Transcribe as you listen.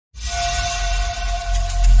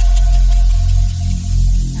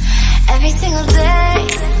single day,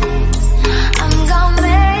 I'm gonna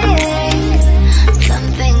make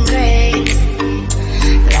something great.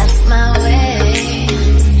 That's my way.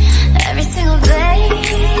 Every single day,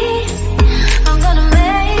 I'm gonna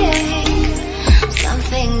make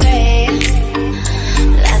something great.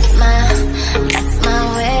 That's my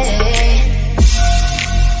way.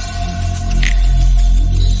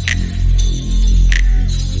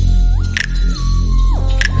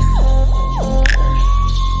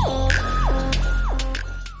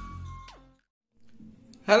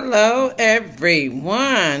 Hello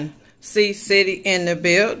everyone, CiCity in the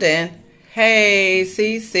building. Hey,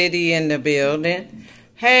 CiCity in the building.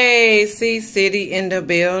 Hey, CiCity in the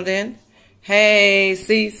building. Hey,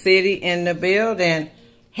 CiCity in the building.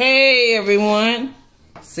 Hey everyone,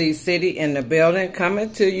 CiCity in the building,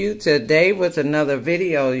 coming to you today with another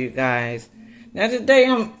video, you guys. Now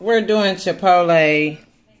today we're doing Chipotle.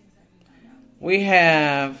 We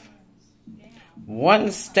have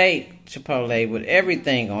one steak Chipotle with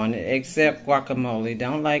everything on it except guacamole.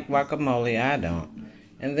 Don't like guacamole, I don't.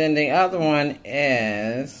 And then the other one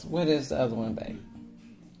is, what is the other one, babe?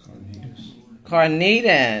 Carnitas.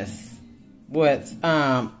 Carnitas with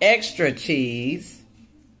extra cheese.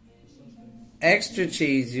 Extra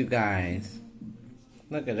cheese, you guys.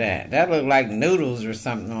 Look at that. That looked like noodles or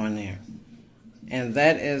something on there. And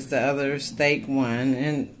that is the other steak one.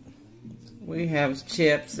 And we have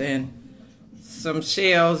chips and some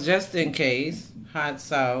shells just in case. Hot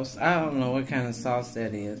sauce. I don't know what kind of sauce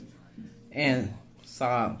that is. And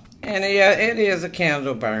salt. And yeah, it is a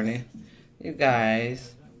candle burning. You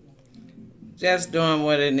guys. Just doing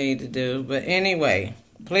what it need to do. But anyway,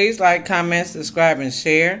 please like, comment, subscribe, and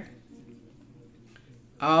share.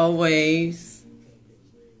 Always.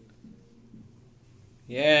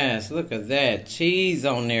 Yes, look at that. Cheese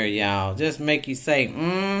on there, y'all. Just make you say,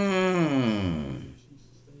 mmm.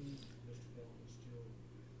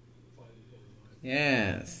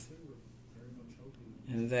 Yes.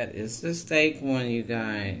 And that is the steak one, you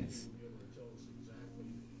guys.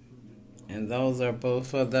 And those are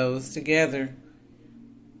both of those together.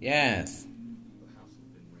 Yes.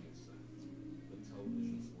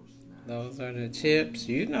 Those are the chips.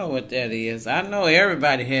 You know what that is. I know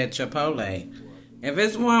everybody had Chipotle. If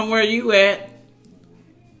it's one where you at,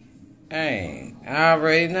 hey, I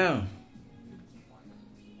already know.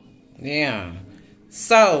 Yeah.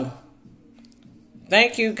 So,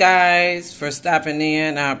 thank you guys for stopping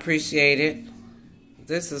in. I appreciate it.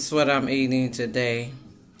 This is what I'm eating today.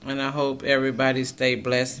 And I hope everybody stay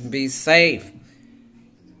blessed and be safe.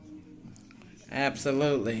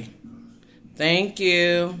 Absolutely. Thank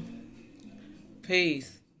you.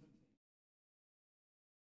 Peace.